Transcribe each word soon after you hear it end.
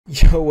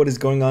Yo, what is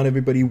going on,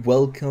 everybody?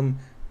 Welcome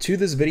to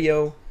this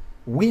video.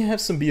 We have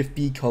some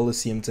BFB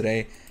Coliseum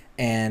today,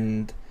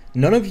 and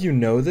none of you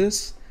know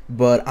this,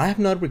 but I have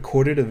not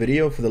recorded a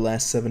video for the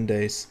last 7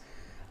 days.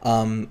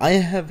 I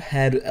have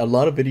had a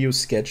lot of videos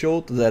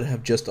scheduled that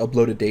have just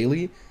uploaded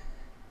daily,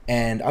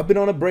 and I've been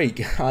on a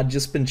break. I've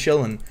just been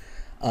chilling.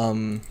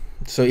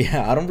 So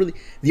yeah, I don't really...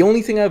 The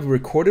only thing I've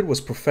recorded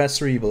was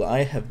Professor Evil.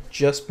 I have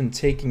just been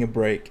taking a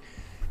break,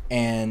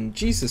 and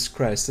Jesus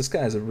Christ, this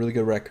guy has a really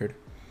good record.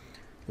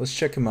 Let's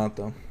check him out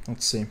though.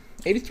 Let's see.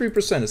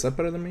 83%, is that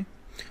better than me?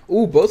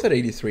 Ooh, both at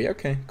 83.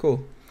 Okay,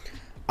 cool.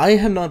 I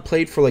have not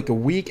played for like a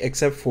week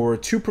except for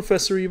 2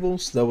 Professor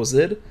Evils. That was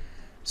it.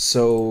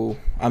 So,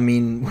 I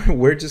mean,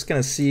 we're just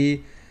gonna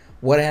see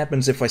what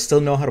happens if I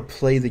still know how to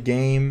play the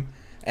game.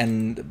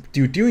 And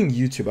doing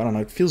YouTube, I don't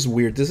know, it feels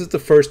weird. This is the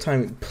first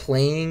time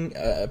playing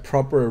a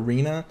proper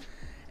arena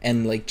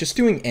and like just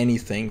doing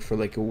anything for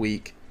like a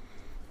week.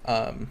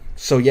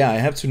 So yeah, I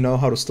have to know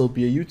how to still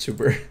be a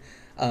YouTuber.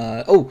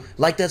 Oh,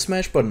 like that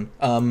smash button.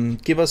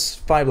 Give us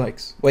 5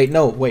 likes. Wait,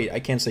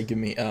 I can't say give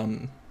me.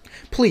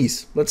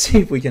 Please, let's see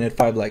if we can hit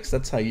 5 likes.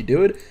 That's how you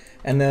do it.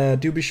 And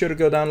do be sure to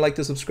go down and like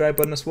the subscribe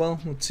button as well.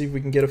 Let's see if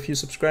we can get a few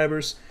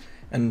subscribers.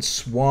 And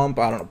Swamp,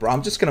 I don't know, bro.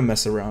 I'm just gonna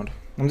mess around.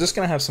 I'm just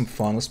gonna have some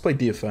fun. Let's play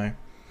DFI.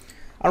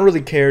 I don't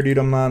really care, dude.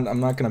 I'm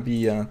not gonna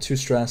be too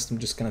stressed. I'm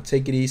just gonna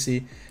take it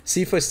easy.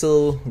 See if I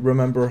still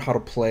remember how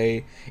to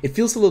play. It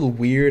feels a little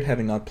weird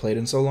having not played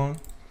in so long.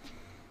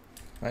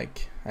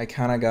 Like, I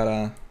kinda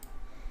gotta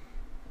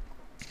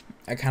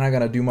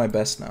do my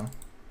best now.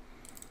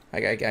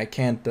 I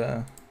can't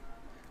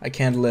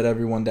let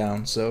everyone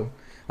down. So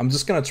I'm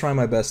just gonna try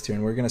my best here,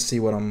 and we're gonna see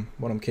what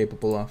I'm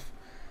capable of.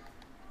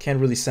 Can't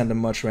really send him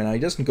much right now. He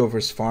doesn't go for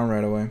his farm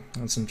right away.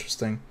 That's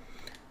interesting.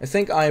 I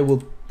think I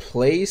will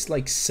place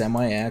like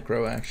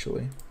semi-aggro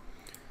actually.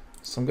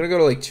 So I'm gonna go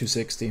to like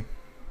 260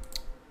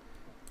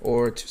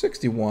 or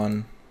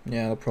 261.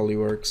 Yeah, that probably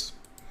works.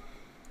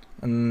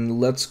 And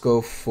let's go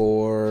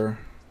for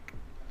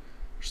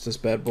just this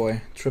bad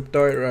boy. Trip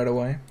dart right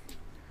away.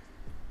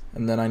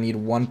 And then I need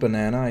 1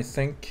 banana, I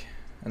think.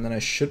 And then I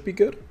should be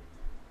good.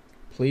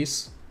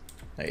 Please.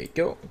 There you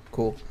go.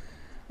 Cool.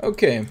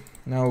 Okay,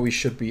 now we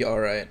should be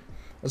alright.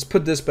 Let's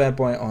put this bad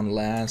boy on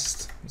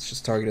last. Let's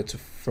just target it to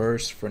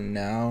first for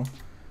now.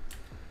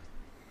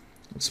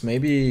 Let's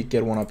maybe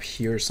get one up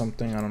here or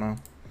something. I don't know.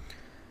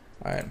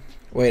 Alright.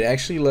 Wait,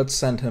 actually let's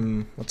send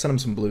him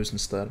some blues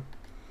instead.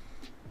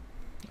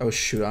 Oh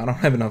shoot, I don't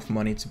have enough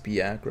money to be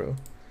aggro.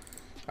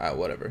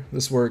 Whatever.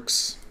 This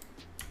works.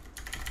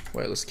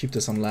 Wait, let's keep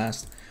this on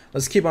last.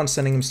 Let's keep on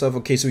sending him stuff.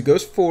 Okay, so he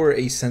goes for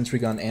a sentry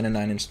gun and a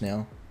 9-inch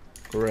nail.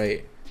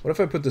 Great. What if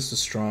I put this to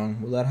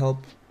strong? Will that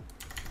help?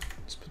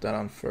 Let's put that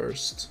on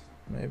first.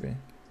 Maybe.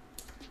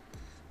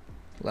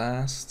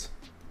 Last.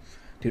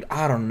 Dude,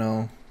 I don't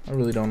know. I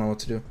really don't know what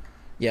to do.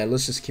 Yeah,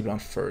 let's just keep it on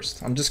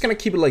first. I'm just going to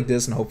keep it like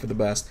this and hope for the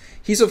best.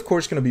 He's, of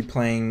course, going to be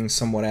playing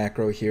somewhat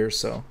aggro here,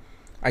 so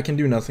I can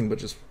do nothing but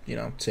just, you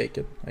know, take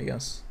it, I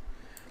guess.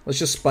 Let's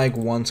just spike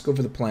once, go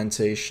for the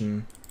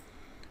plantation.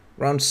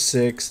 Round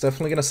 6,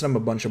 definitely going to send him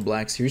a bunch of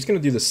blacks here. He's going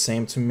to do the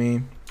same to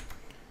me.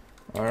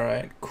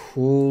 Alright,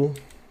 cool.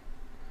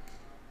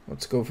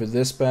 Let's go for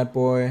this bad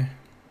boy.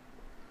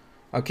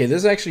 Okay,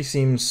 this actually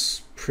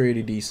seems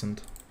pretty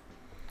decent.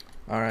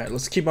 Alright,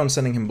 let's keep on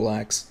sending him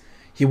blacks.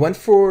 He went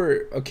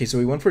for... Okay, so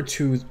he went for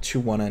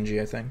 2-1 NG,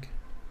 I think.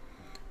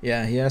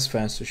 Yeah, he has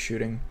faster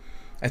shooting.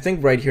 I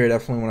think right here I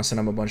definitely want to send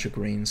him a bunch of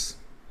greens.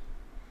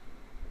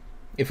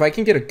 If I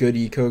can get a good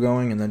eco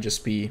going and then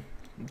just be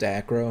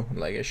aggro,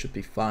 like, it should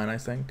be fine, I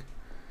think.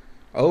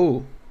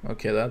 Oh,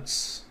 okay,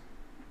 that's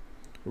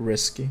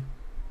risky.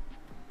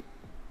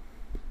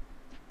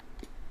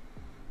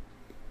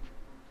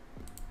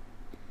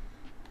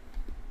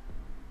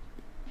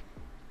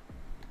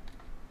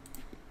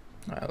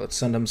 Alright, let's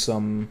send him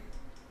some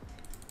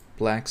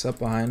blacks up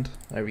behind.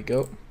 There we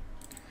go.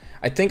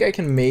 I think I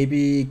can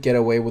maybe get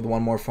away with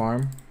 1 more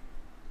farm.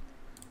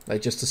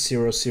 Like just a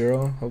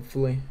 0-0,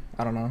 hopefully.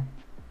 I don't know.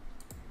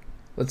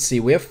 Let's see.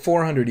 We have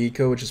 400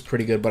 eco, which is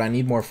pretty good, but I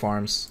need more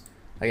farms.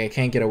 Like, I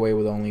can't get away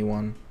with only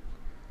 1.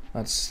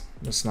 That's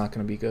not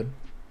going to be good.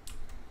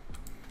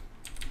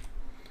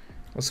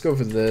 Let's go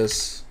for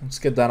this. Let's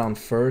get that on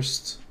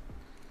first.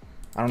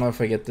 I don't know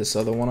if I get this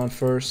other one on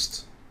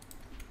first,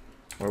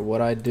 or what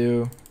I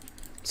do.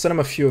 Send him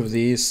a few of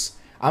these.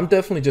 I'm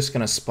definitely just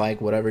going to spike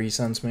whatever he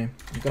sends me.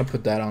 I'm going to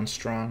put that on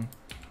strong.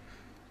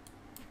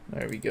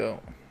 There we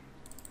go.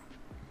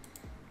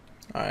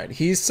 Alright,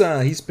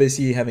 he's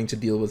busy having to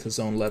deal with his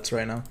own lets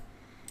right now.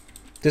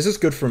 This is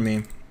good for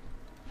me,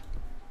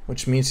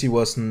 which means he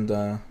wasn't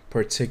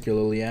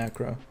particularly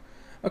aggro.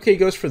 Okay, he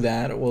goes for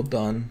that. Well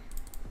done.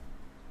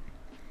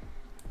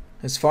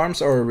 His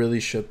farms are really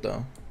shit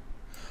though.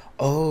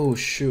 Oh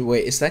shoot,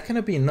 wait, is that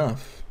gonna be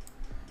enough?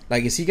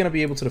 Like, is he gonna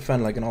be able to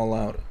defend like an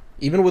all-out?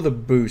 Even with a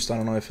boost, I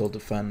don't know if he'll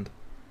defend.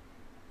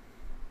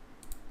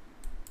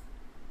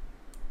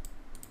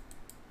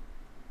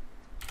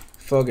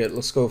 Fuck it,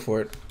 let's go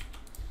for it.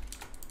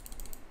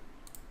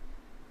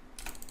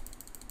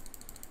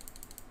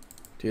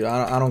 Dude,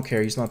 I don't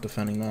care. He's not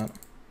defending that.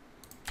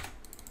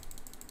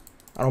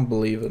 I don't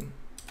believe it.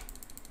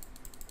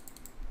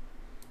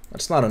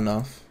 That's not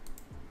enough.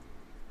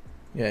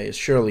 Yeah,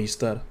 surely he's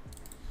dead.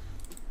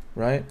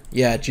 Right?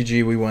 Yeah,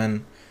 GG, we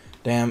win.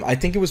 Damn, I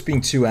think it was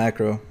being too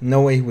aggro.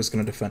 No way he was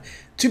going to defend.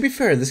 To be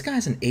fair, this guy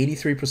has an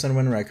 83%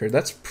 win record.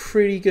 That's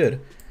pretty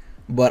good.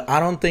 But I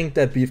don't think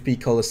that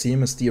BFB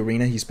Coliseum is the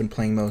arena he's been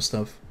playing most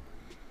of.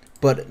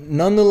 But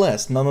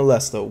nonetheless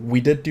though, we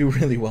did do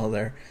really well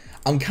there.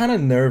 I'm kind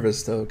of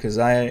nervous though, because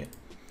I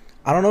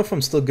don't know if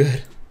I'm still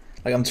good.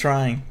 Like, I'm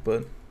trying,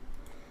 but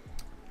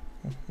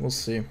we'll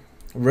see.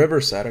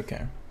 Riverside,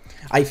 okay.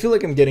 I feel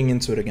like I'm getting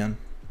into it again.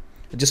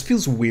 It just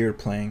feels weird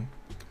playing.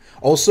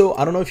 Also,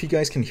 I don't know if you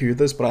guys can hear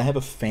this, but I have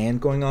a fan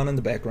going on in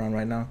the background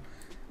right now.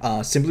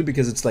 Simply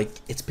because it's like,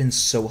 it's been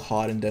so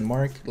hot in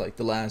Denmark, like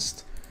the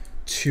last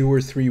 2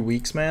 or 3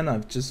 weeks, man.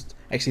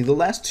 Actually the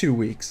last 2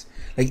 weeks.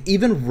 Like,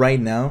 even right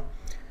now,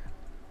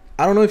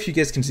 I don't know if you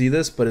guys can see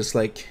this, but it's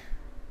like,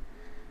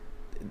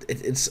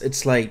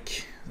 it's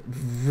like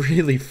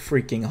really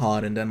freaking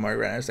hot in Denmark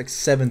right now. It's like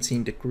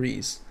 17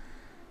 degrees.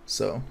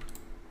 So,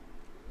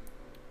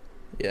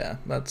 yeah,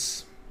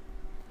 that's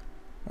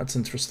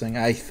interesting.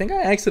 I think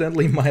I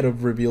accidentally might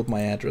have revealed my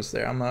address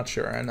there. I'm not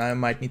sure, and I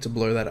might need to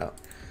blur that out.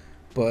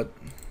 But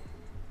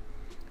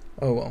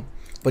oh well.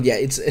 But yeah,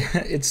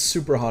 it's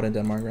super hot in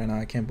Denmark right now.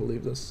 I can't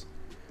believe this.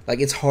 Like,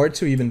 it's hard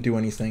to even do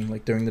anything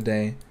like during the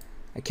day.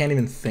 I can't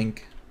even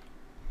think.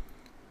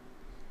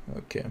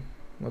 Okay,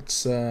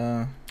 let's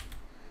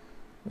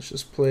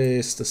just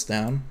place this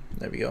down.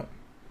 There we go.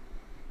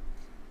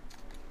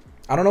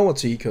 I don't know what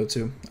to eco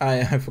to.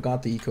 I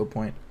forgot the eco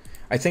point.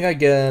 I think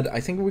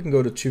we can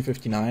go to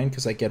 259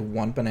 because I get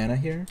 1 banana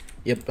here.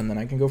 Yep, and then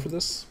I can go for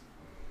this.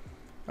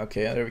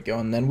 Okay, there we go.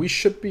 And then we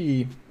should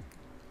be,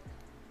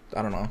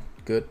 I don't know,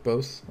 good,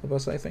 both of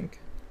us, I think.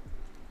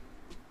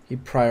 I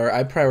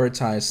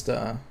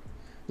prioritized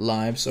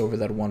lives over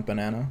that 1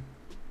 banana.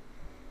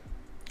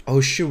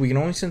 Oh shoot, we can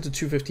only send to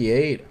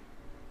 258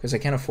 because I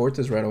can't afford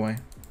this right away.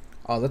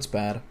 Oh, that's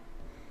bad.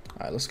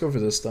 Alright, let's go for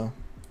this though.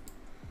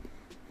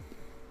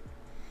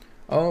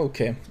 Oh,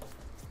 okay.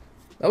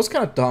 That was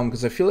kind of dumb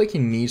because I feel like he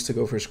needs to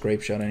go for a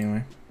scrape shot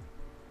anyway.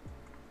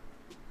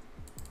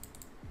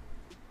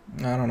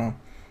 I don't know.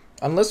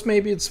 Unless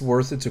maybe it's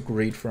worth it to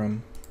greed for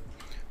him.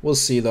 We'll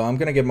see though. I'm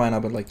going to get mine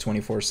up at like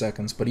 24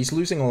 seconds. But he's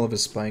losing all of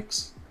his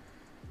spikes.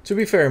 To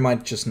be fair, he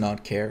might just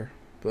not care.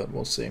 But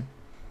we'll see.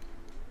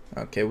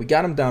 Okay, we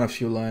got him down a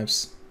few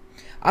lives.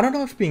 I don't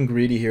know if being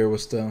greedy here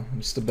was the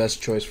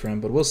best choice for him.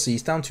 But we'll see.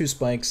 He's down 2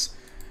 spikes.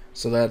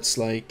 So that's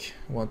like,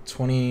 what,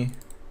 20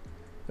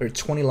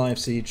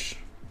 lives each.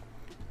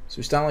 So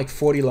he's down like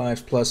 40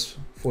 lives plus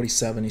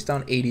 47. He's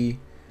down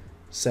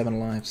 87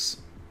 lives.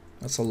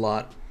 That's a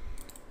lot.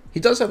 He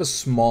does have a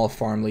small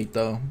farm lead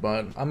though,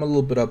 but I'm a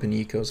little bit up in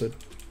eco, so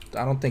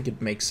I don't think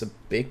it makes a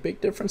big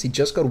difference. He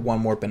just got 1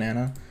 more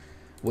banana,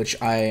 which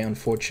I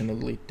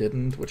unfortunately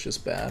didn't, which is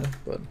bad,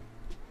 but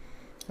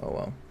oh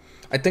well.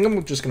 I think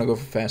I'm just going to go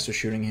for faster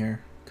shooting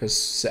here,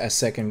 because a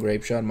second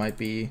grape shot might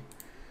be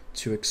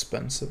too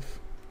expensive.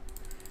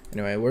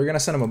 Anyway, we're going to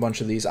send him a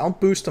bunch of these. I'll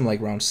boost him like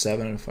round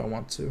 7 if I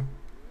want to.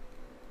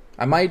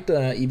 I might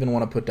even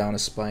want to put down a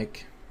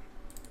spike.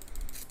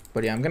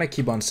 But yeah, I'm going to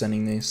keep on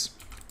sending these.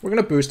 We're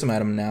going to boost him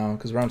at him now,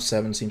 because round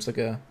 7 seems like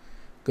a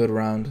good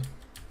round.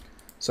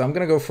 So I'm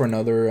going to go for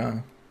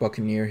another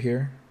Buccaneer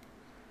here,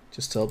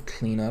 just to help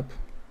clean up.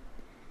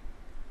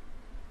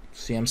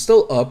 See, I'm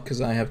still up, because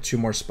I have 2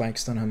 more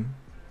spikes than him.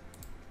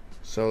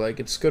 So, like,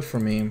 it's good for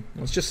me.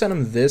 Let's just send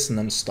him this and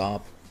then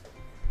stop.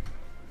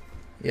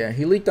 Yeah,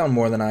 he leaked down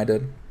more than I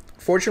did.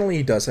 Fortunately,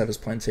 he does have his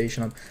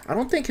plantation up. I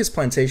don't think his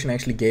plantation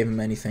actually gave him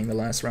anything the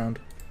last round.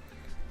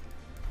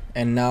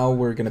 And now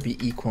we're going to be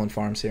equal in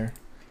farms here.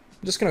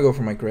 I'm just going to go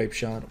for my grape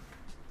shot.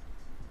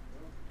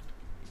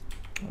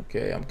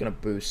 Okay, I'm going to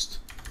boost.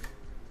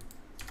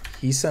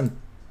 He sent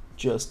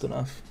just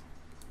enough.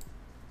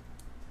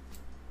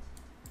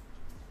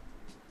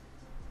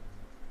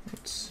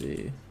 Let's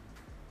see.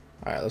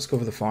 Alright, let's go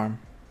for the farm.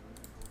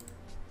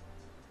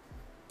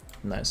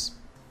 Nice.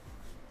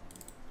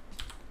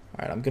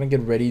 Alright, I'm going to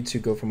get ready to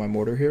go for my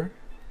mortar here.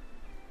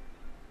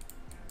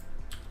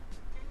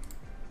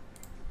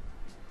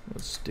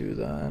 Let's do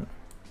that.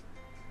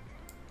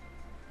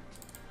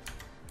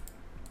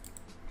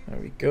 There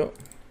we go.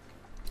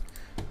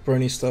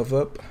 Burning stuff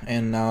up.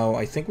 And now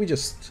I think we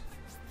just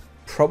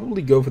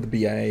probably go for the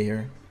BIA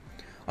here.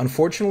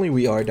 Unfortunately,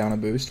 we are down a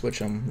boost,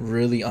 which I'm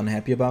really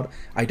unhappy about.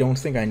 I don't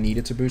think I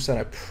needed to boost that.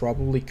 I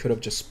probably could have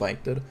just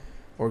spiked it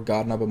or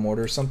gotten up a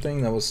mortar or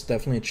something. That was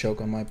definitely a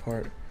choke on my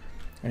part.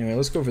 Anyway,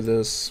 let's go for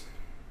this.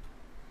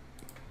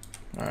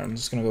 Alright, I'm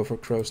just going to go for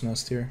Crow's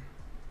Nest here.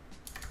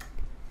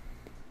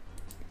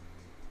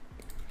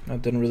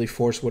 That didn't really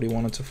force what he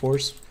wanted to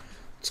force.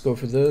 Let's go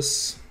for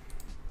this.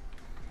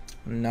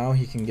 Now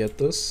he can get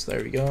this.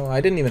 There we go.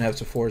 I didn't even have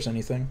to force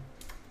anything.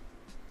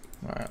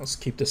 Alright, let's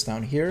keep this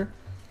down here.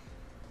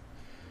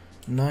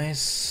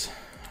 Nice.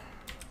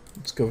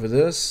 Let's go for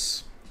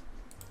this.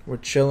 We're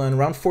chilling.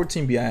 Round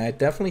 14 BI. I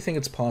definitely think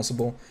it's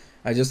possible.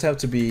 I just have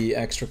to be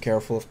extra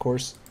careful, of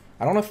course.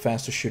 I don't have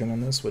faster shooting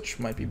on this, which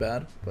might be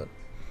bad, but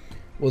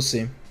we'll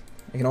see.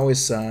 I can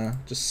always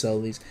just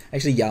sell these.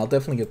 Actually, yeah, I'll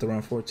definitely get the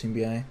round 14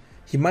 BI.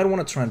 He might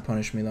want to try and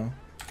punish me, though.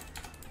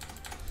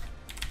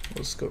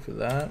 Let's go for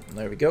that.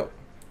 There we go.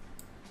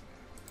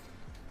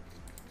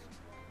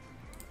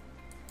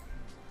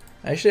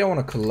 Actually, I want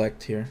to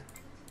collect here.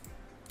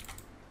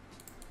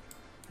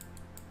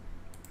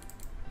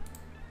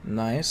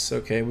 Nice.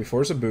 Okay, we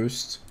force a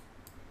boost.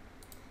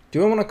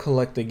 Do I want to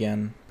collect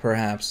again?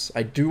 Perhaps.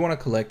 I do want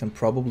to collect and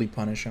probably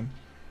punish him.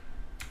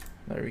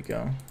 There we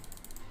go.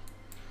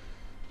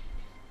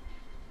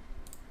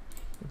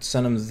 Let's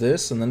send him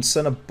this and then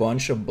send a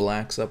bunch of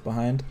blacks up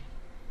behind.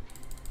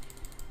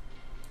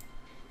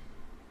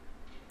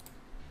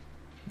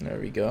 There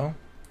we go.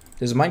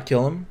 This might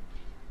kill him.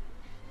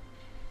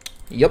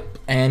 Yep,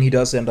 and he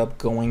does end up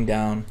going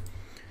down.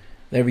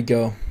 There we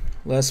go.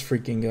 Let's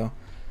freaking go.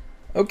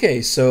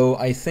 Okay, so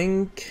I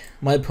think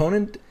my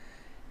opponent,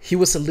 he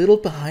was a little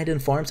behind in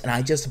farms, and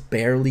I just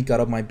barely got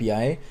up my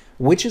BI,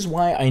 which is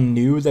why I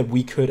knew that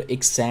we could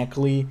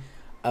exactly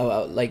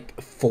like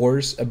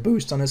force a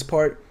boost on his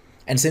part.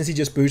 And since he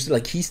just boosted,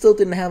 like, he still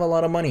didn't have a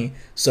lot of money,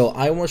 so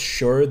I was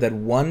sure that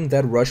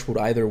that rush would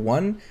either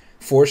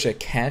force a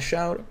cash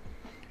out,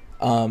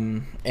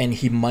 and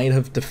he might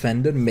have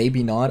defended,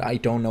 maybe not, I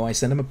don't know. I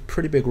sent him a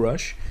pretty big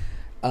rush,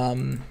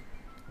 and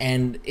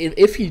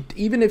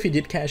even if he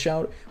did cash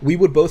out, we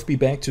would both be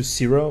back to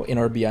 0 in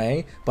our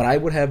BIA, but I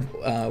would have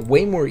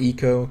way more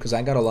eco, because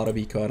I got a lot of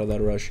eco out of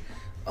that rush,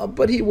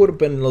 but he would have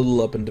been a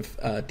little up in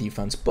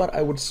defense, but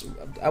I would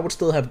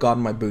still have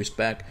gotten my boost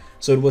back,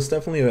 so it was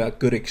definitely a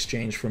good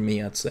exchange for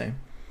me, I'd say.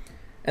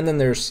 And then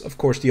there's, of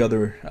course, the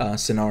other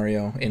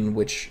scenario in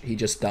which he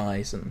just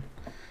dies, and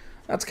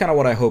that's kind of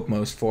what I hope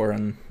most for,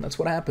 and that's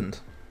what happened.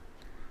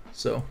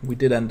 So we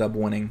did end up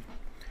winning.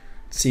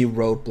 See,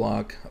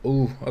 roadblock.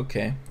 Ooh,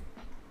 okay.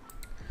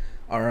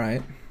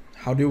 Alright.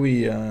 How do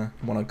we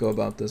want to go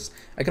about this?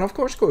 I can, of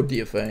course, go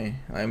DFA.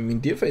 I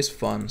mean, DFA is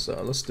fun, so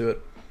let's do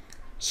it.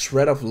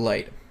 Shred of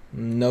Light.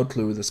 No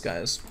clue who this guy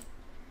is.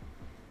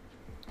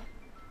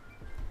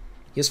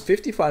 He has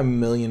 55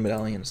 million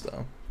medallions,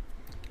 though.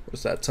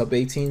 What's that? Top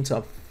 18,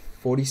 top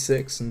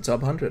 46, and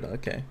top 100.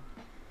 Okay.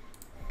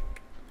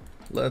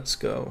 Let's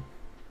go.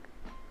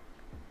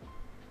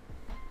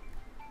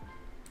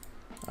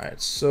 Alright,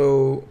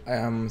 so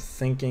I'm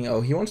thinking... Oh,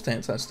 he wants to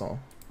anti-stall.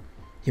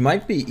 He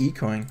might be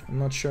ecoing. I'm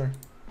not sure.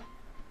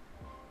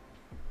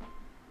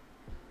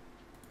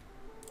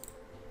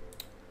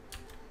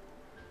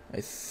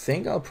 I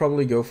think I'll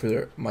probably go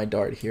for my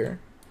dart here.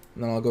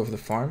 And then I'll go for the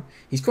farm.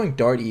 He's going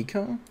dart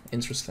eco?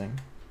 Interesting.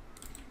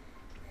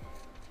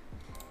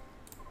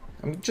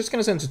 I'm just going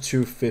to send to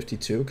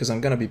 252 because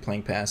I'm going to be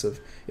playing passive.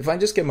 If I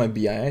just get my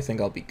BI, I think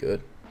I'll be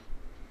good.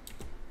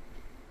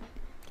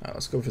 Alright,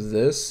 let's go for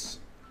this.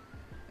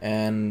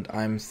 And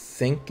I'm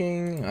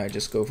thinking I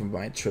just go for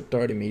my trip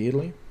dart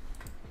immediately.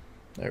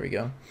 There we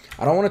go.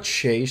 I don't want to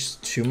chase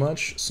too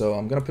much, so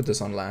I'm going to put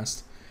this on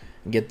last.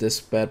 And get this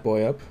bad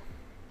boy up.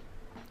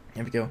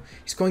 There we go.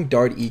 He's going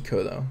dart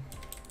eco though.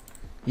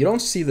 You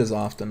don't see this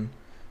often,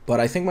 but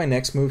I think my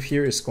next move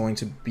here is going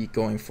to be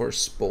going for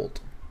Spolt.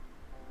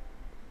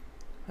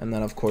 And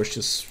then of course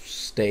just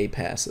stay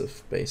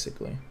passive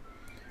basically.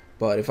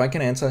 But if I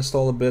can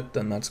anti-stall a bit,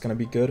 then that's going to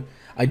be good.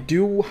 I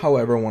do,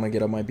 however, want to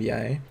get up my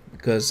BIA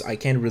because I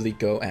can't really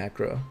go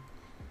aggro.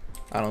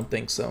 I don't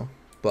think so.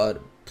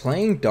 But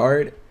playing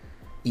dart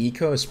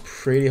eco is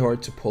pretty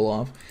hard to pull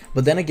off.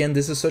 But then again,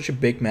 this is such a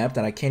big map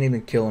that I can't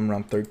even kill him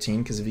round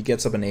 13 because if he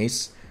gets up an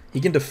ace,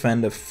 he can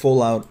defend a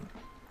full out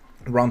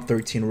round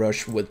 13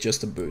 rush with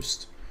just a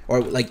boost.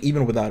 Or like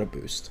even without a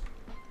boost.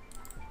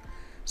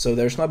 So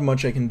there's not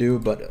much I can do,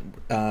 but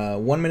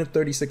 1 minute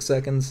 36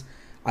 seconds.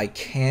 I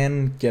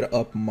can get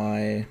up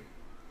my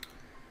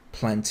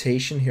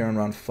plantation here on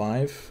round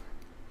 5.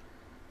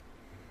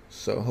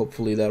 So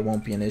hopefully that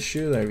won't be an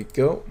issue. There we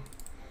go.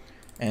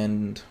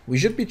 And we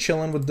should be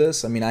chilling with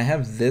this. I mean, I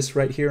have this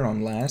right here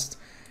on last.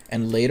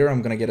 And later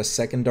I'm going to get a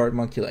second dart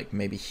monkey, like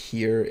maybe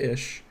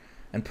here-ish.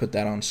 And put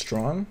that on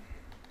strong.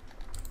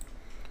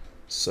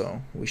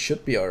 So we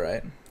should be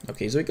alright.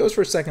 Okay, so he goes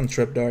for a second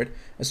trip dart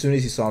as soon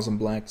as he saw some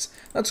blacks.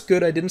 That's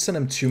good. I didn't send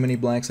him too many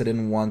blacks. I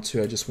didn't want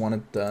to. I just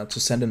wanted to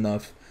send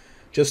enough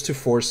just to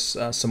force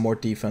some more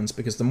defense.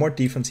 Because the more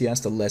defense he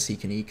has, the less he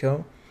can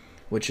eco.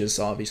 Which is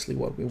obviously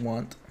what we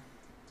want.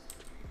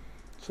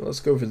 So let's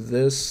go for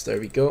this. There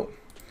we go.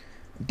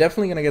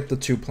 Definitely going to get the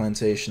 2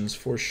 plantations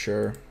for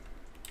sure.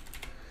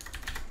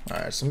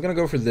 Alright, so I'm going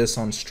to go for this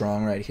on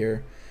strong right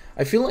here.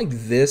 I feel like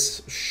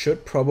this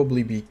should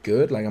probably be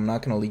good. Like, I'm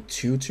not going to leak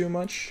too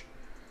much.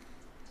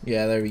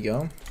 Yeah, there we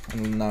go.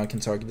 And now I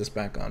can target this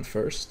back on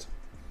first.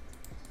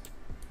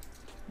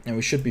 And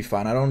we should be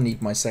fine. I don't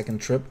need my second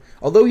trip.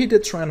 Although he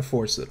did try and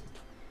force it.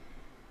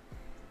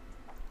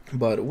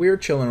 But we're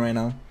chilling right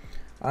now.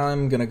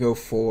 I'm going to go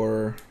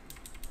for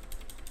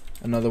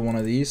another one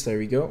of these. There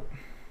we go.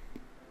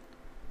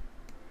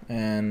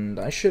 And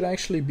I should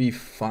actually be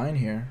fine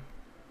here.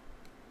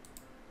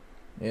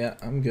 Yeah,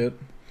 I'm good.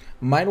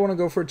 Might want to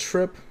go for a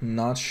trip.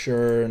 Not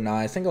sure. Nah,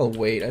 I think I'll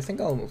wait. I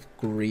think I'll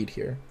greed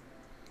here.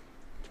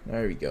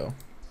 There we go.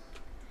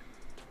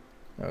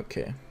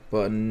 Okay.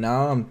 But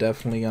now I'm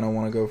definitely going to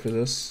want to go for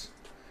this.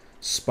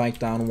 Spike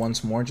down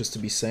once more just to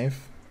be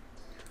safe.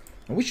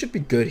 And we should be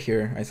good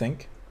here, I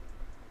think.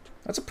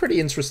 That's a pretty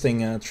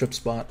interesting trip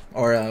spot.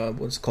 Or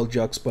what's it called?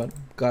 Jug spot.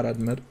 Gotta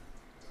admit.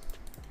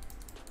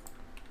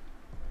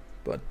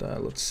 But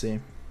let's see.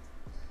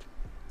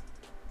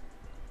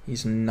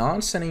 He's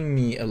not sending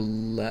me a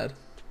lead.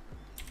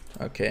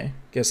 Okay,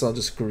 guess I'll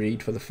just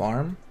greed for the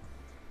farm.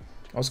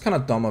 I was kind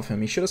of dumb of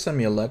him. He should have sent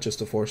me a lead just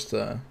to force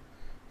the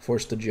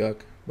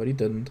jug, but he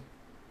didn't.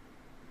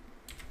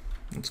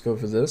 Let's go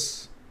for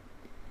this.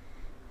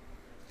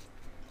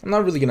 I'm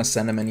not really gonna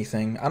send him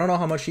anything. I don't know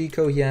how much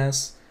eco he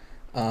has,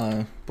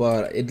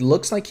 but it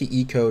looks like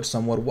he ecoed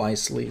somewhat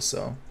wisely.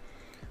 So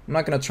I'm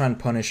not gonna try and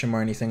punish him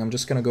or anything. I'm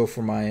just gonna go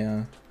for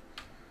my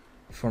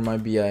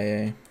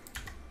BIA.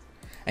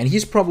 And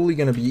he's probably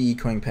going to be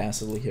ecoing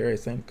passively here, I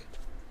think.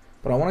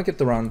 But I want to get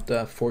around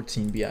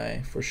 14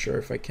 BI for sure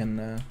if I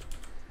can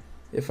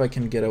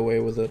get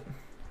away with it.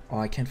 Oh,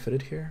 I can't fit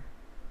it here.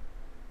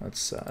 That's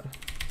sad.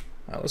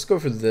 Alright, let's go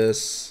for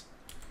this.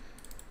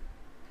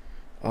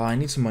 Oh, I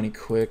need some money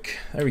quick.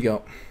 There we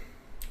go.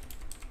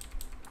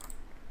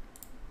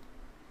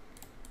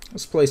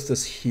 Let's place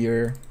this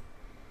here.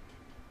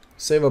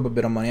 Save up a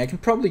bit of money. I can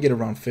probably get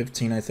around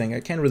 15, I think.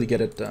 I can't really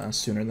get it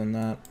sooner than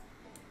that.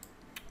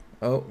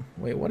 Oh,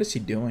 wait, what is he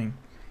doing?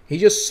 He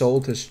just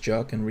sold his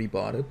jug and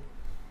rebought it.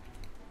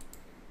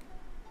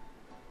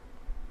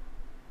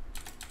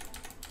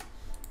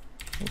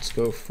 Let's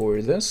go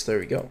for this. There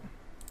we go.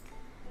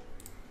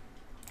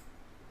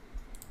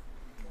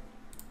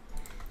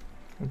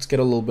 Let's get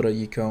a little bit of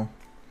eco.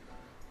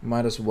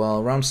 Might as well.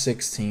 Around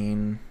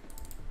 16.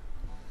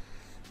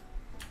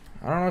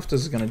 I don't know if this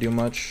is going to do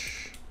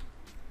much.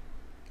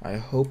 I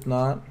hope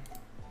not.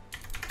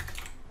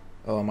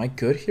 Oh, am I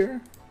good here?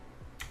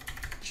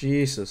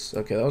 Jesus.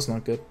 Okay, that was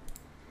not good.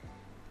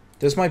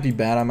 This might be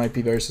bad. I might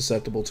be very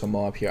susceptible to a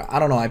mob here. I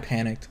don't know. I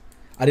panicked.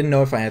 I didn't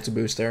know if I had to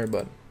boost there,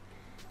 but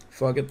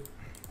fuck it.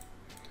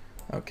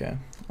 Okay.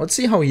 Let's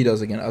see how he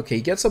does again. Okay,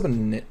 he gets up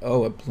and...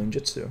 Oh, a Bloom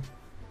Jitsu.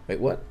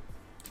 Wait, what?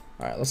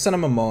 Alright, let's send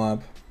him a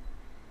Moab.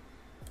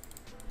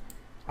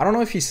 I don't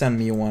know if he sent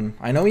me one.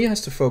 I know he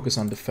has to focus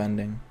on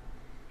defending.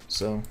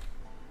 So...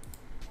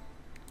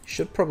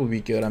 should probably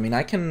be good. I mean,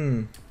 I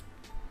can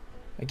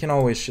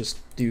always just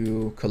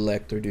do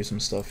collect or do some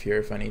stuff here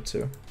if I need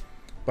to.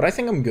 But I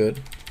think I'm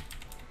good.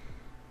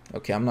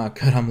 Okay, I'm not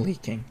good. I'm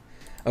leaking.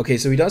 Okay,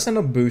 so he does end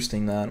up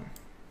boosting that.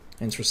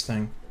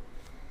 Interesting.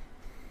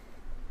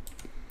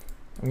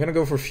 I'm gonna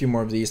go for a few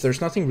more of these. There's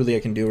nothing really I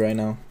can do right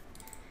now.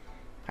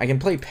 I can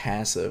play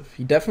passive.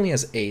 He definitely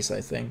has ace,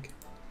 I think.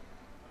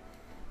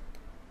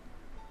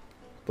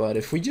 But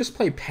if we just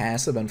play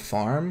passive and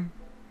farm,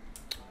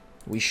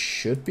 we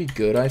should be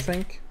good, I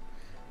think.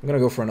 I'm gonna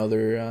go for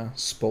another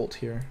Spolt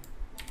here.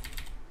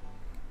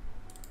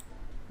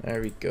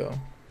 There we go.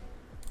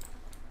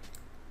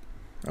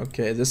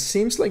 Okay, this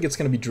seems like it's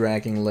gonna be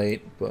dragging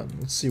late, but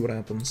let's see what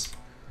happens.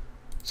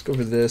 Let's go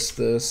for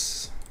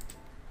this.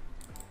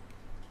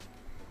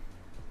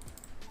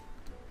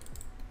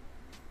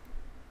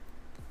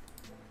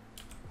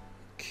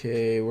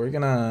 Okay, we're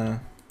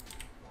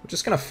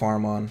just gonna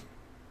farm on,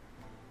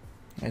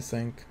 I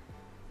think.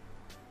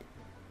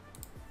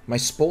 My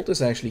Spolt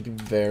is actually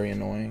very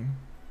annoying.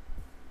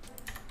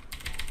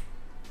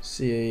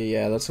 See,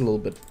 yeah, that's a little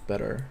bit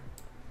better.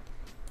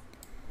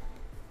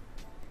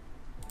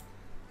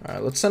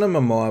 Alright, let's send him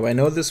a Moab. I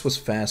know this was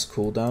fast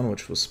cooldown,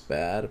 which was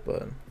bad,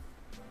 but...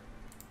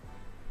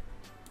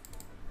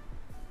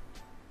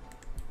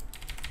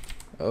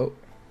 Oh.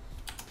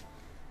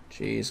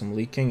 Jeez, I'm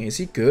leaking. Is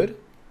he good?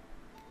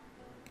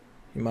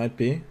 He might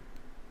be.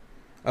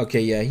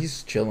 Okay, yeah,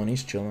 he's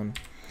chilling.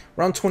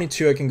 Around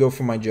 22, I can go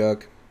for my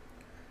jug.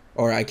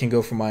 Or I can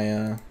go for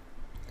my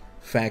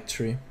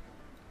factory.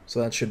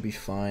 So that should be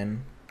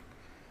fine.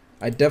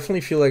 I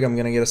definitely feel like I'm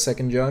gonna get a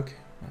second jug.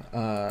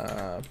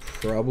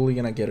 Probably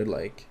gonna get it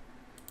like...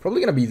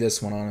 Probably gonna be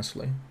this one,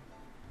 honestly.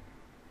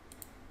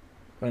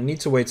 But I need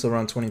to wait till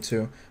around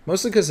 22.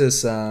 Mostly because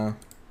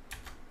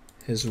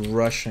his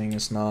rushing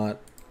is not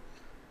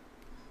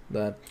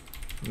that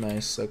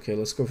nice. Okay,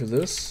 let's go for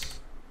this.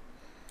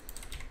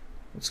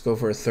 Let's go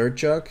for a third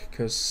jug,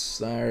 because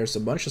there's a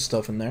bunch of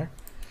stuff in there.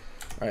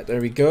 Alright,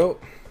 there we go.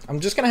 I'm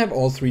just gonna have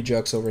all 3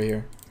 jugs over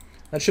here.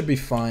 That should be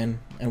fine.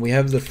 And we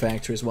have the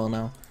factory as well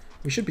now.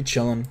 We should be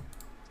chilling.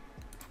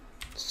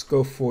 Let's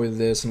go for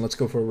this, and let's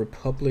go for a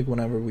Republic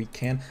whenever we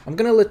can. I'm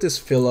gonna let this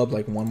fill up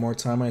like one more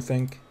time, I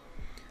think.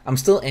 I'm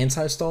still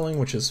anti-stalling,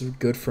 which is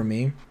good for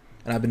me.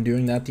 And I've been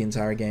doing that the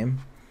entire game.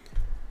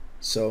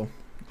 So,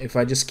 if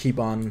I just keep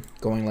on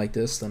going like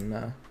this,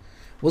 then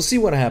we'll see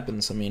what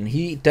happens. I mean,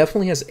 he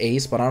definitely has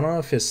ace, but I don't know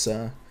if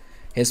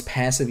his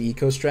passive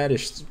eco strat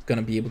is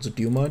gonna be able to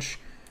do much.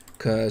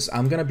 Because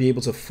I'm gonna be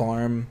able to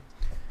farm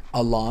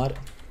a lot,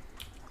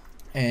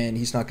 and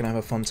he's not gonna have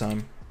a fun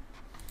time.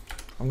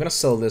 I'm gonna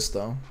sell this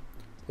though.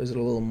 There's a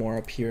little more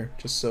up here,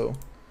 just so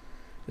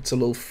It's a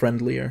little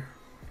friendlier.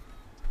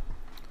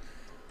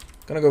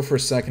 Gonna go for a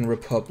second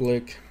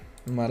Republic.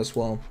 Might as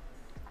well.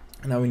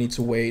 Now we need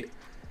to wait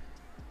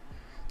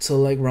till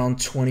like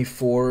round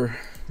 24,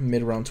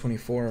 mid round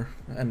 24,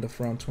 end of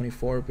round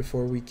 24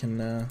 before we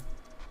can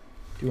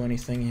do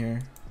anything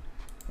here.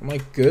 Am I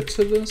good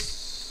to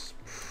this?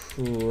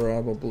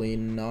 Probably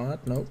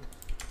not. Nope.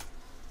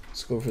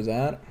 Let's go for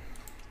that.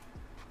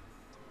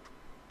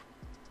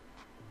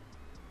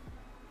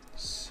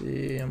 Let's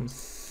see, I'm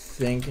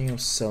thinking of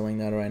selling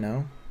that right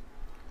now.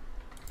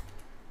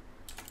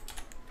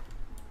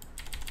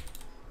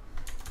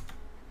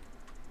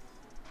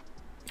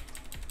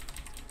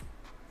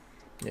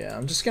 Yeah,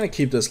 I'm just gonna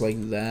keep this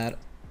like that,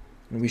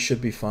 and we should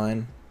be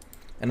fine.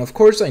 And of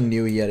course I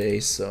knew he had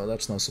ace, so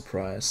that's no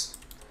surprise.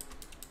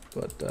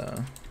 But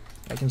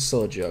I can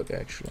sell a jug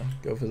actually.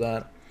 Go for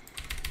that.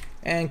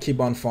 And keep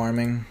on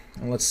farming.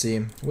 And let's see.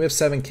 We have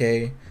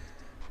 7k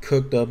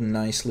cooked up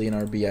nicely in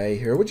our BIA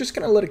here. We're just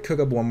gonna let it cook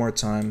up one more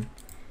time.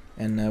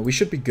 And we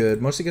should be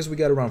good, mostly because we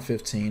got around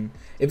 15.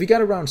 If we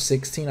got around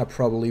 16, I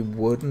probably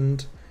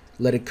wouldn't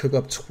let it cook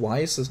up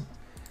twice.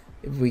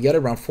 If we got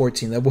around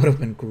 14, that would have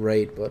been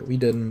great, but we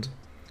didn't.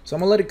 So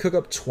I'm gonna let it cook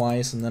up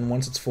twice, and then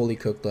once it's fully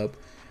cooked up,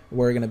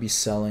 we're gonna be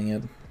selling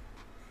it.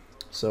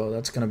 So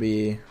that's gonna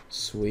be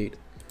sweet.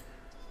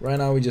 Right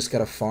now we just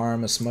gotta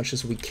farm as much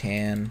as we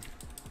can.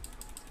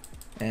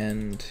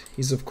 And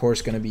he's of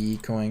course gonna be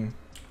ecoing.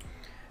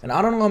 And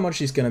I don't know how much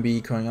he's gonna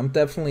be ecoing.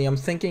 I'm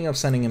thinking of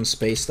sending him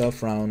space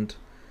stuff around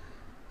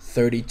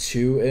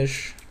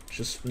 32-ish.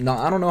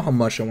 I don't know how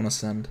much I wanna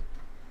send.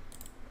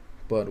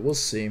 But we'll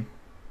see.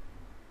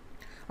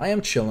 I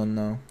am chilling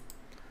though.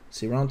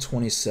 See, around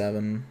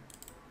 27.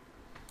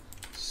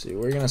 See,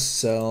 we're gonna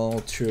sell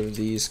 2 of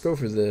these. Go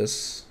for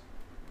this.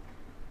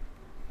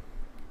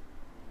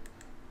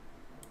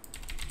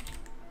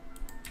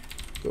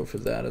 Go for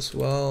that as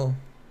well.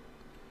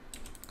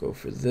 Go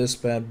for this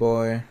bad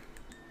boy.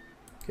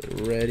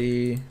 Get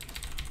ready.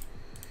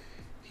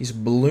 He's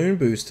balloon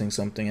boosting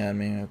something at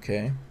me,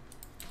 okay.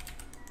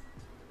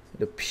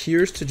 It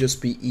appears to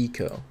just be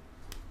eco.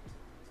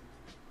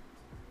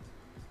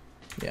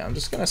 Yeah, I'm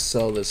just gonna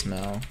sell this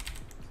now.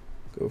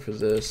 Go for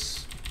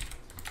this.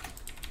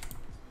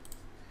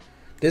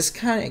 This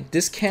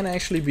can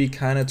actually be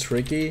kind of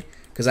tricky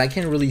because I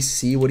can't really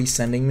see what he's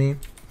sending me.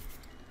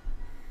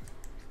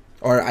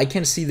 Or I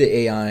can see the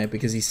AI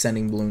because he's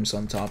sending balloons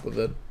on top of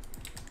it.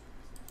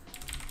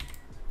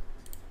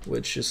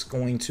 Which is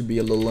going to be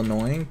a little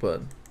annoying,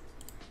 but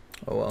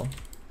oh well.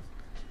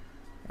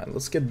 Alright,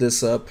 let's get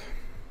this up.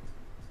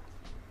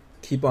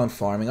 Keep on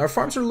farming. Our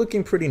farms are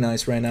looking pretty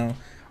nice right now.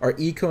 Our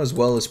eco as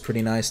well is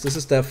pretty nice. This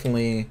is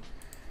definitely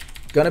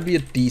gonna be a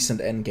decent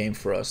end game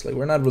for us. Like,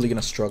 we're not really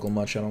gonna struggle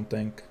much, I don't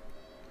think.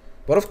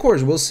 But of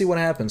course, we'll see what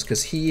happens,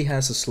 because he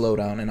has a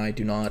slowdown and I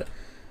do not.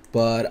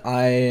 But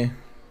I,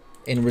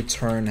 in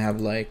return, have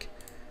like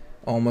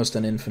almost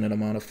an infinite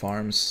amount of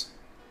farms.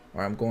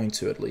 Or I'm going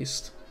to, at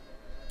least.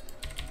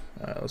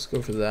 Alright, let's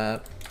go for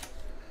that.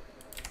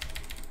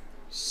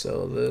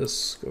 Sell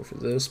this. Go for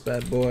this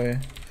bad boy.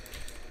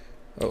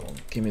 Oh,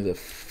 give me the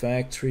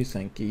factory.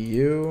 Thank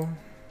you.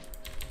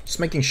 Just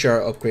making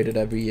sure I upgraded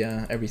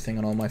everything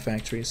on all my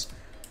factories.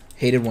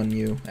 Hate it when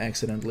you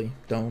accidentally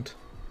don't.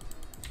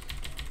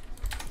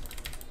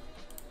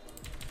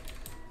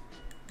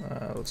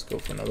 Let's go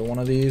for another one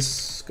of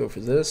these. Go for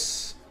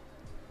this.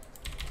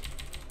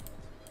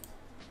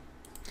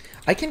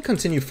 I can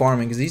continue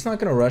farming because he's not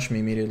going to rush me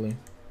immediately.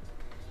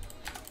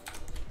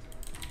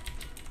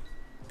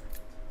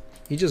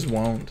 He just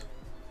won't.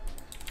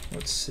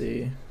 Let's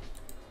see.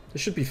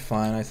 This should be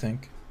fine, I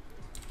think.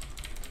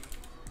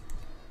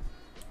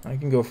 I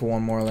can go for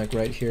one more, like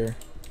right here.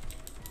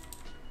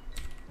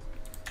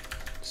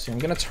 See, I'm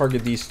gonna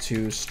target these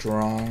 2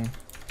 strong.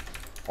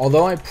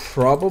 Although I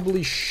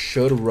probably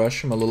should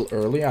rush him a little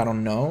early, I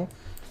don't know.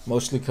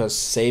 Mostly because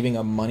saving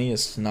up money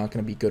is not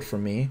gonna be good for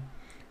me.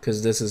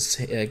 Because this is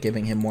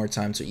giving him more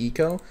time to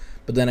eco.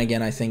 But then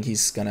again, I think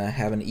he's gonna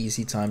have an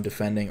easy time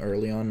defending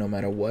early on, no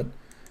matter what.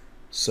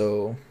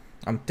 So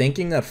I'm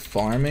thinking that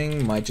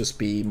farming might just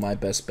be my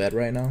best bet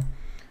right now,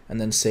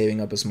 and then saving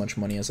up as much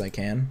money as I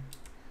can.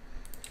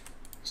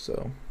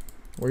 So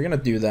we're gonna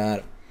do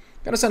that.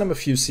 Gonna send him a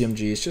few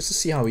CMGs just to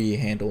see how he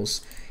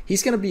handles.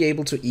 He's gonna be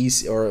able to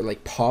easy or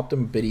like pop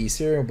them a bit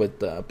easier with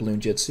balloon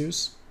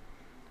jitsus.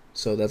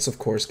 So that's of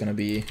course gonna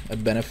be a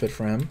benefit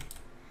for him.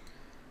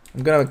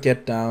 I'm gonna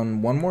get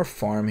down one more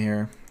farm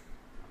here,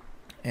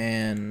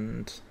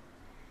 and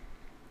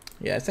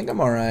yeah, I think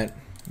I'm alright.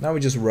 Now we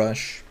just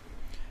rush.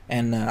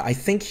 And I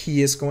think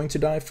he is going to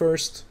die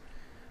first.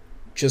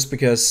 Just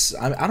because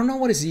I don't know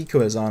what his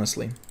eco is,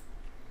 honestly.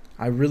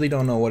 I really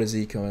don't know what his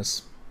eco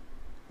is.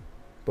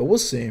 But we'll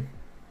see.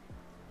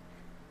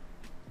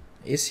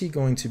 Is he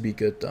going to be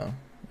good though?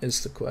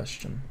 Is the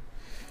question.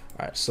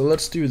 Alright, so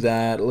let's do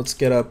that. Let's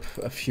get up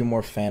a few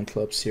more fan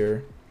clubs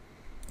here.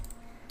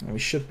 And we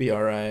should be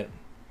alright.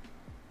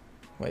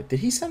 Wait, did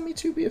he send me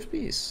 2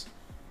 BFBs?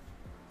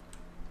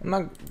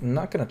 I'm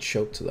not gonna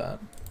choke to that.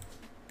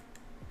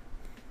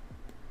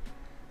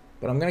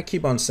 But I'm going to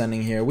keep on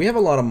sending here. We have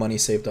a lot of money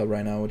saved up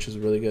right now, which is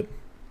really good.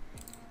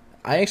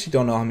 I actually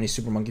don't know how many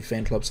Super Monkey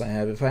fan clubs I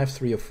have. If I have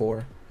 3 or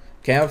 4.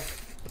 Okay, I have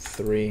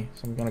 3.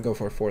 So I'm going to go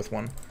for a 4th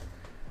one.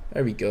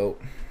 There we go.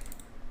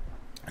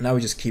 And now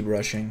we just keep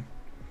rushing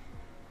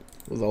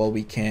with all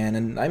we can.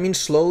 And I mean,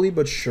 slowly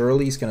but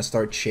surely he's going to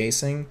start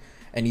chasing.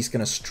 And he's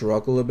going to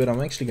struggle a bit. I'm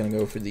actually going to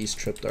go for these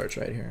trip darts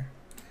right here.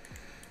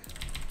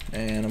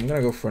 And I'm going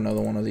to go for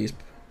another one of these.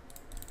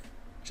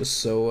 Just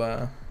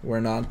so we're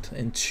not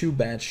in too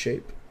bad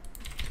shape.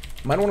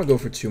 Might want to go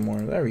for 2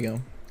 more. There we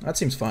go. That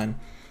seems fine.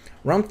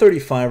 Round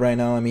 35 right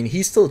now. I mean,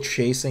 he's still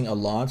chasing a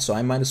lot, so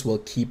I might as well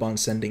keep on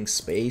sending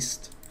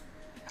spaced.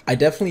 I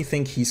definitely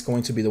think he's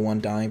going to be the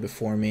one dying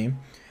before me.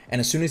 And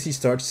as soon as he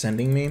starts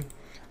sending me,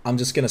 I'm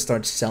just going to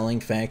start selling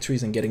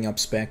factories and getting up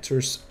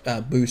specters,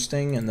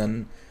 boosting, and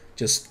then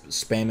just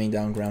spamming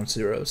down ground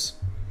zeros.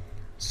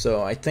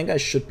 So I think I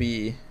should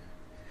be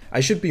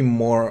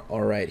more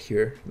alright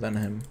here than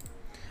him.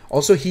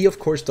 Also, he of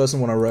course doesn't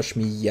want to rush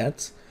me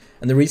yet.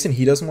 And the reason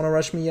he doesn't want to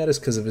rush me yet is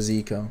because of his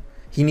eco.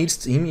 He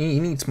needs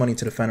money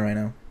to defend right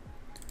now.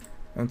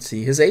 Let's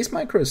see. His ace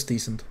micro is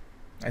decent,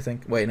 I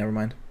think. Wait, never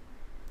mind.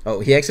 Oh,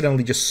 he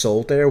accidentally just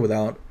sold there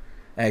without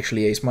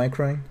actually ace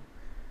microing.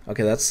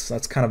 Okay, that's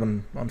kind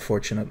of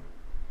unfortunate.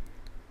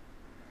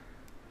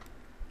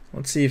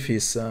 Let's see if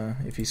he's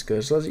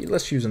good. So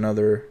let's use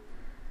another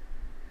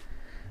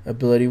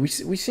ability. We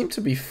seem to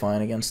be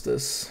fine against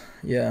this.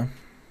 Yeah.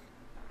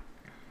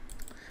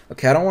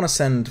 Okay, I don't want to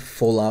send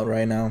full out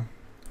right now.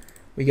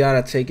 We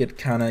gotta take it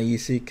kind of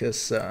easy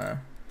because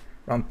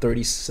round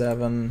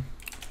 37,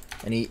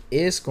 and he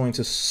is going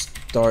to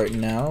start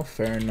now.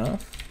 Fair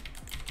enough.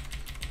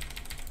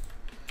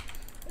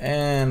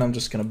 And I'm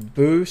just gonna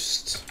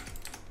boost,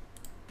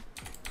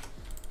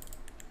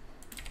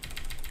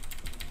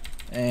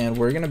 and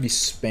we're gonna be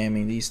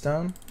spamming these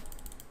down.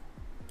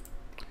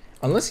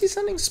 Unless he's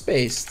sending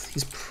spaced.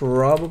 He's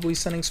probably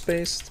sending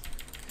spaced.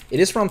 It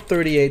is round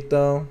 38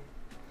 though.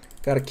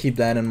 Gotta keep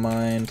that in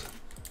mind.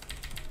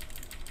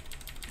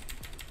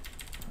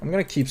 I'm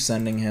gonna keep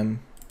sending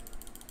him.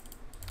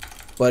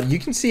 But you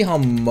can see how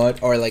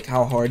much, or like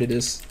how hard it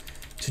is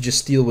to just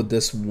steal with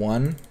this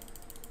one.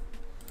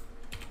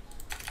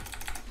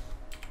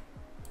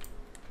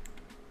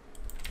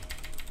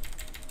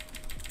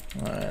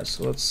 Alright,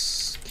 so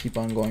let's keep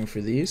on going for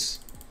these.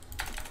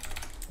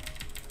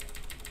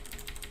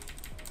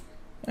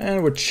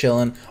 And we're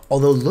chilling.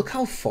 Although look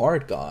how far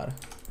it got.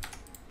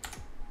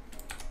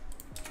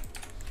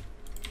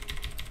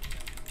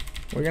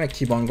 We're gonna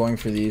keep on going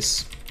for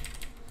these.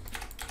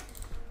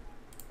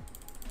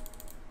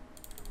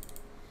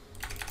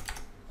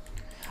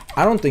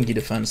 I don't think he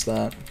defends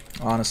that,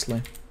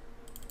 honestly.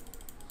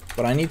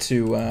 But I need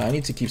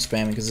to keep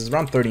spamming because it's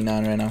around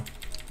 39 right now.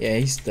 Yeah,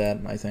 he's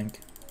dead, I think.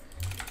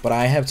 But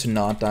I have to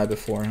not die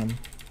before him.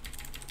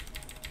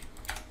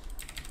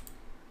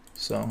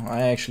 So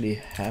I actually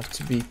have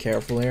to be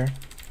careful here.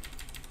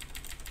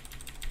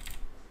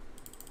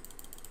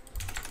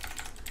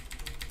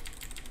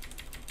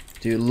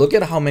 Dude, look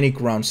at how many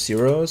ground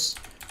zeros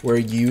we're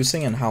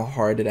using and how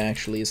hard it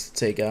actually is to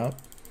take out.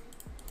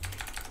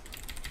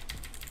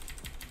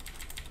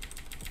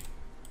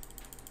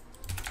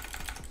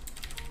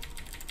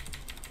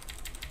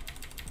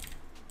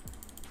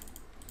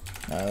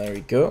 There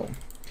we go.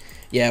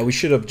 Yeah, we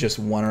should have just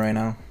won right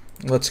now.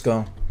 Let's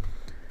go.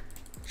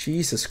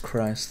 Jesus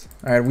Christ.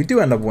 Alright, we do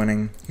end up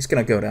winning. He's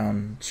gonna go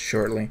down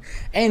shortly.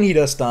 And he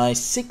does die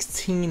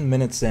 16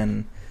 minutes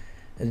in.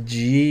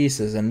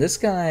 Jesus. And this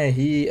guy,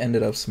 he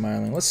ended up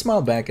smiling. Let's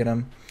smile back at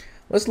him.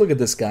 Let's look at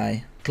this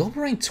guy.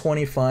 Global rank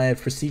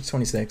 25, prestige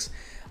 26.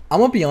 I'm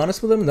gonna be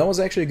honest with him, that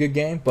was actually a good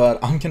game,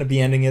 but I'm gonna be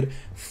ending it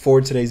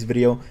for today's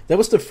video. That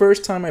was the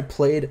first time I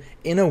played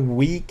in a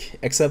week,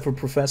 except for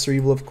Professor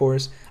Evil, of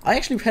course. I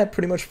actually had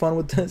pretty much fun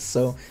with this,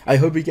 so I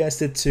hope you guys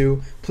did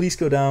too. Please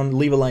go down,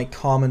 leave a like,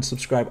 comment,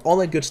 subscribe, all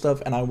that good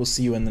stuff, and I will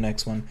see you in the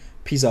next one.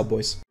 Peace out,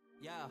 boys.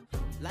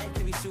 Life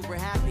can be super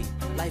happy,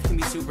 life can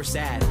be super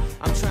sad.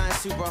 I'm trying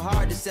super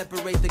hard to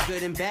separate the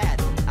good and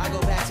bad. I go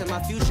back to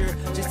my future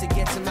just to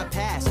get to my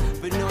past.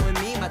 But knowing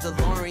me, my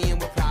DeLorean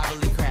will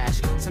probably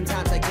crash.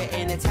 Sometimes I get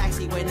in a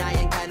taxi when I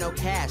ain't got no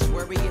cash.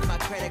 Worry if my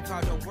credit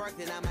card don't work,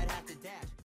 then I might have to dash.